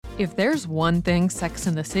If there's one thing Sex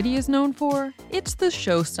and the City is known for, it's the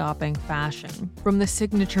show-stopping fashion. From the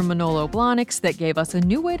signature Manolo Blahniks that gave us a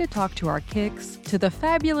new way to talk to our kicks, to the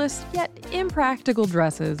fabulous yet impractical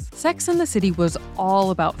dresses, Sex and the City was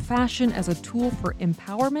all about fashion as a tool for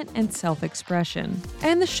empowerment and self-expression.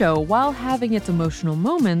 And the show, while having its emotional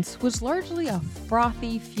moments, was largely a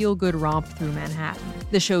frothy, feel-good romp through Manhattan.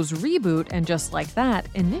 The show's reboot, And Just Like That,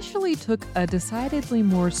 initially took a decidedly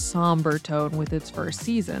more somber tone with its first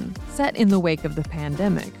season, set in the wake of the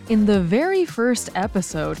pandemic. In the very first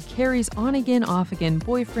episode, Carrie's on-again, off-again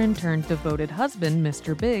boyfriend turned devoted husband,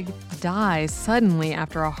 Mr. Big, dies suddenly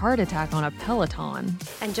after a heart attack on a Peloton.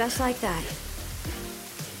 And just like that,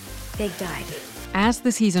 Big died. As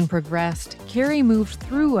the season progressed, Carrie moved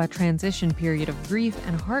through a transition period of grief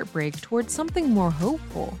and heartbreak towards something more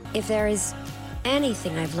hopeful. If there is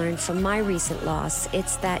anything I've learned from my recent loss,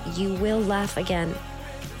 it's that you will laugh again.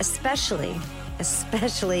 Especially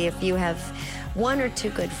if you have one or two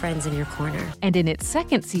good friends in your corner. And in its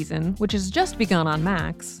second season, which has just begun on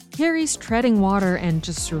Max, Carrie's treading water and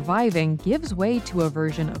just surviving gives way to a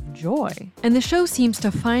version of joy. And the show seems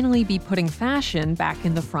to finally be putting fashion back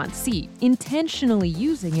in the front seat, intentionally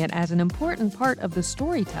using it as an important part of the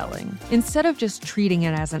storytelling, instead of just treating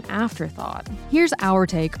it as an afterthought. Here's our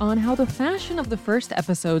take on how the fashion of the first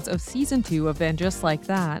episodes of Season 2 of And Just Like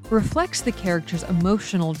That reflects the characters'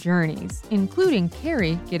 emotional journeys, including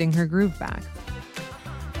Carrie getting her groove back.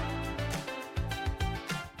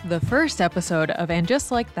 The first episode of And Just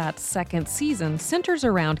Like That's second season centers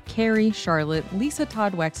around Carrie, Charlotte, Lisa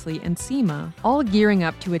Todd Wexley, and Seema, all gearing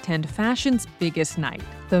up to attend fashion's biggest night,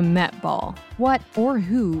 the Met Ball. What or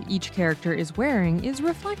who each character is wearing is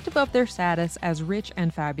reflective of their status as rich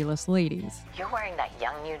and fabulous ladies. You're wearing that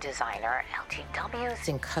young new designer, LTW's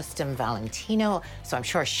in custom Valentino, so I'm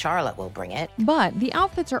sure Charlotte will bring it. But the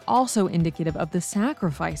outfits are also indicative of the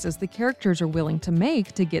sacrifices the characters are willing to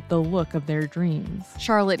make to get the look of their dreams.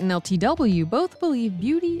 Charlotte and LTW both believe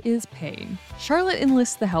beauty is paid. Charlotte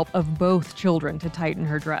enlists the help of both children to tighten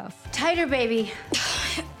her dress. Tighter, baby.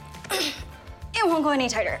 It won't go any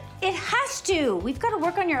tighter. It has to. We've got to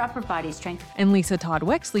work on your upper body strength. And Lisa Todd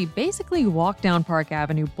Wexley basically walked down Park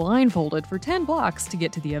Avenue blindfolded for 10 blocks to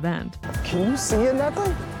get to the event. Can you see it,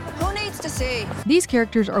 nothing? Who needs to see? These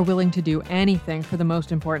characters are willing to do anything for the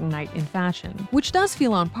most important night in fashion, which does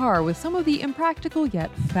feel on par with some of the impractical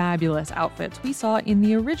yet fabulous outfits we saw in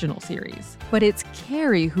the original series. But it's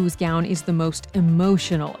Carrie whose gown is the most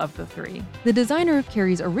emotional of the three. The designer of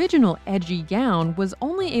Carrie's original edgy gown was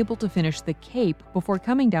only able to finish the cape before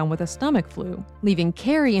coming down with a stomach flu, leaving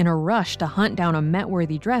Carrie in a rush to hunt down a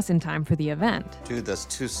Met-worthy dress in time for the event. Dude, that's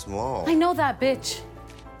too small. I know that, bitch.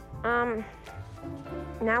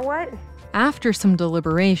 Now what? After some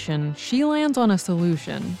deliberation, she lands on a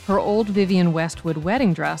solution: her old Vivienne Westwood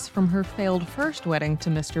wedding dress from her failed first wedding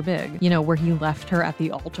to Mr. Big, where he left her at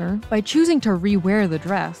the altar. By choosing to re-wear the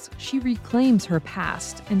dress, she reclaims her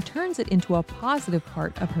past and turns it into a positive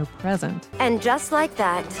part of her present. And just like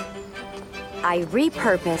that, I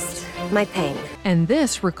repurposed my pain. And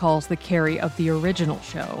this recalls the Carrie of the original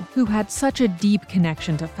show, who had such a deep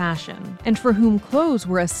connection to fashion, and for whom clothes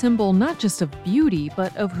were a symbol not just of beauty,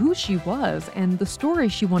 but of who she was and the story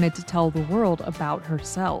she wanted to tell the world about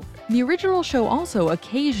herself. The original show also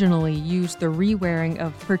occasionally used the re-wearing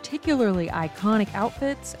of particularly iconic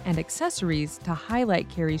outfits and accessories to highlight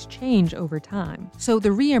Carrie's change over time. So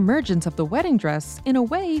the re-emergence of the wedding dress, in a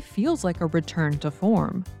way, feels like a return to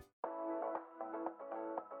form.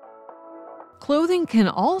 Clothing can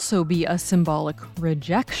also be a symbolic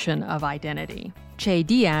rejection of identity. Che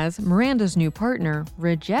Diaz, Miranda's new partner,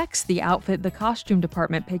 rejects the outfit the costume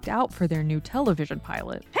department picked out for their new television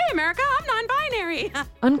pilot. Hey, America, I'm non-binary.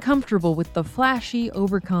 Uncomfortable with the flashy,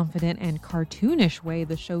 overconfident, and cartoonish way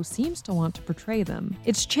the show seems to want to portray them.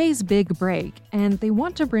 It's Che's big break, and they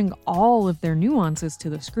want to bring all of their nuances to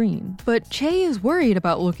the screen. But Che is worried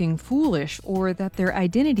about looking foolish or that their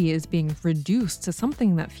identity is being reduced to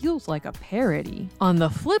something that feels like a parody. On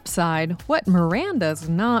the flip side, what Miranda's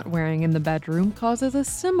not wearing in the bedroom causes a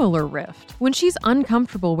similar rift. When she's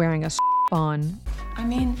uncomfortable wearing a on, I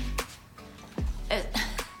mean,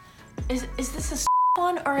 is this a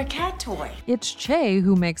on or a cat toy? It's Che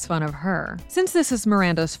who makes fun of her. Since this is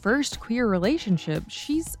Miranda's first queer relationship,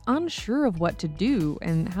 she's unsure of what to do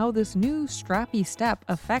and how this new strappy step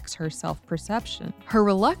affects her self-perception. Her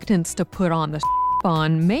reluctance to put on the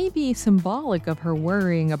bond may be symbolic of her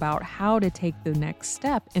worrying about how to take the next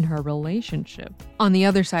step in her relationship. On the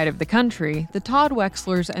other side of the country, the Todd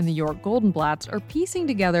Wexlers and the York Goldenblatts are piecing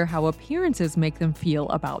together how appearances make them feel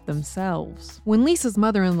about themselves. When Lisa's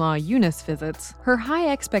mother-in-law Eunice visits, her high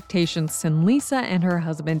expectations send Lisa and her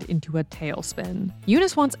husband into a tailspin.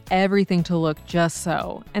 Eunice wants everything to look just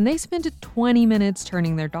so, and they spend 20 minutes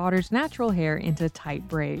turning their daughter's natural hair into tight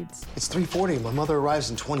braids. It's 3:40. My mother arrives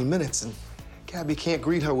in 20 minutes, and Gabby can't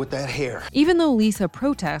greet her with that hair. Even though Lisa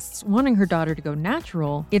protests wanting her daughter to go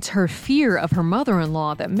natural, it's her fear of her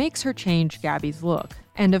mother-in-law that makes her change Gabby's look.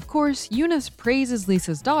 And of course, Eunice praises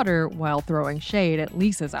Lisa's daughter while throwing shade at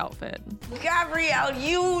Lisa's outfit. Gabrielle,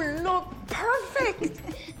 you look perfect.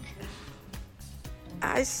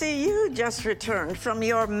 I see you just returned from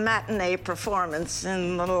your matinee performance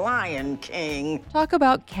in The Lion King. Talk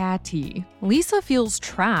about catty. Lisa feels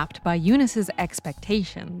trapped by Eunice's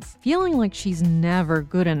expectations, feeling like she's never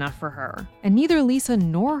good enough for her. And neither Lisa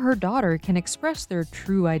nor her daughter can express their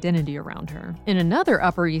true identity around her. In another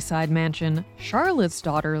Upper East Side mansion, Charlotte's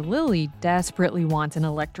daughter Lily desperately wants an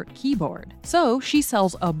electric keyboard. So she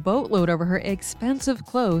sells a boatload of her expensive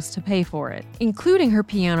clothes to pay for it, including her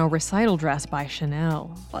piano recital dress by Chanel.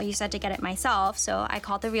 Well, you said to get it myself, so I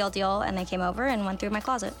called The Real Deal and they came over and went through my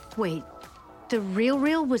closet. Wait, the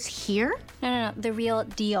real was here? No, The Real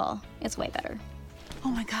Deal. It's way better. Oh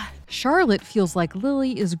my God. Charlotte feels like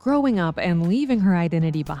Lily is growing up and leaving her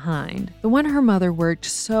identity behind, the one her mother worked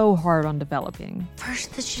so hard on developing.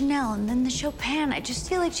 First the Chanel and then the Chopin. I just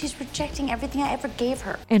feel like she's rejecting everything I ever gave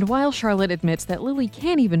her. And while Charlotte admits that Lily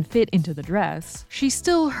can't even fit into the dress, she's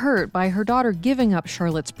still hurt by her daughter giving up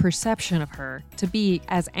Charlotte's perception of her to be,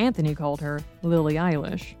 as Anthony called her, Lily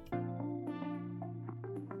Eilish.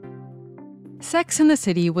 Sex and the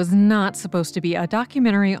City was not supposed to be a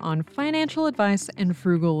documentary on financial advice and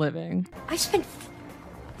frugal living. I spent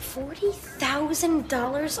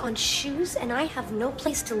 $40,000 on shoes and I have no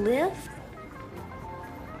place to live?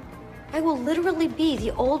 I will literally be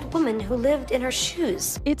the old woman who lived in her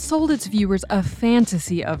shoes. It sold its viewers a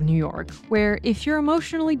fantasy of New York, where if your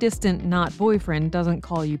emotionally distant not boyfriend doesn't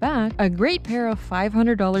call you back, a great pair of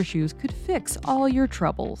 $500 shoes could fix all your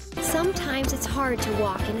troubles. Sometimes it's hard to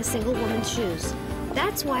walk in a single woman's shoes.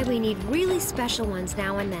 That's why we need really special ones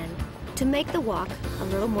now and then, to make the walk a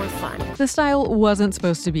little more fun. The style wasn't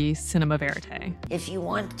supposed to be cinema verite. If you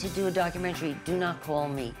want to do a documentary, do not call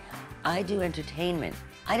me. I do entertainment.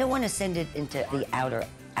 I don't want to send it into the outer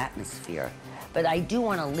atmosphere, but I do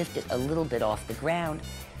want to lift it a little bit off the ground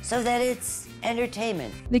so that it's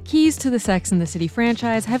entertainment. The keys to the Sex and the City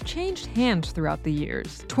franchise have changed hands throughout the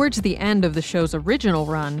years. Towards the end of the show's original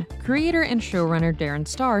run, creator and showrunner Darren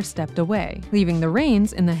Star stepped away, leaving the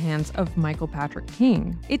reins in the hands of Michael Patrick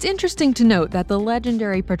King. It's interesting to note that the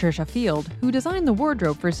legendary Patricia Field, who designed the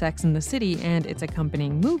wardrobe for Sex and the City and its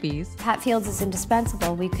accompanying movies, Pat Fields is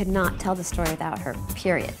indispensable. We could not tell the story without her,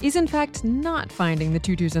 period. is in fact not finding the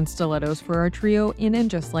tutus and stilettos for our trio in And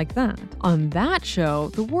Just Like That. On that show,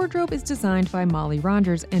 the wardrobe is designed by Molly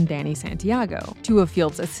Rogers and Danny Santiago, two of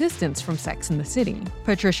Field's assistants from Sex and the City.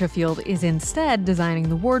 Patricia Field is instead designing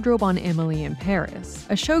the wardrobe on Emily in Paris,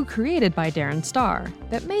 a show created by Darren Star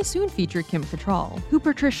that may soon feature Kim Cattrall, who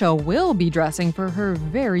Patricia will be dressing for her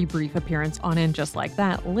very brief appearance on And Just Like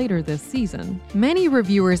That later this season. Many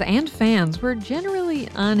reviewers and fans were generally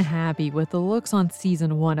unhappy with the looks on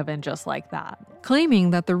season 1 of And Just Like That, claiming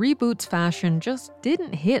that the reboot's fashion just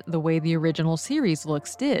didn't hit the way the original series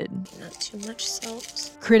looks did. Not too much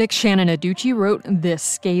salt. Critic Shannon Aducci wrote this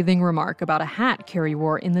scathing remark about a hat Carrie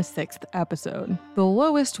wore in the 6th episode. The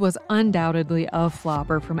lowest was undoubtedly a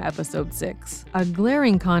flopper from episode 6, a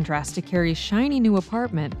glaring contrast to Carrie's shiny new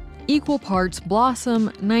apartment, equal parts Blossom,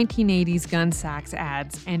 1980s Gun Sachs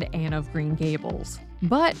ads, and Anne of Green Gables.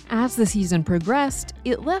 But as the season progressed,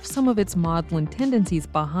 it left some of its maudlin tendencies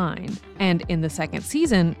behind, and in the second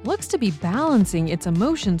season, looks to be balancing its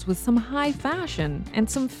emotions with some high fashion and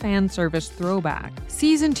some fan service throwback.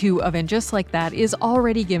 Season 2 of And Just Like That is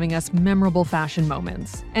already giving us memorable fashion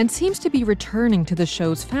moments, and seems to be returning to the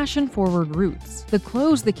show's fashion-forward roots. The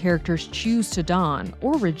clothes the characters choose to don,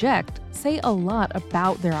 or reject, say a lot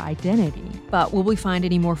about their identity. But will we find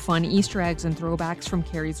any more fun Easter eggs and throwbacks from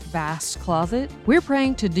Carrie's vast closet? We're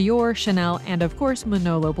praying to Dior, Chanel, and of course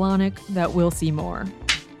Manolo Blahnik that we'll see more.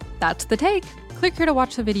 That's The Take. Click here to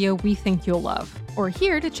watch the video we think you'll love, or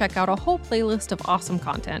here to check out a whole playlist of awesome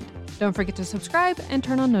content. Don't forget to subscribe and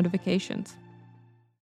turn on notifications.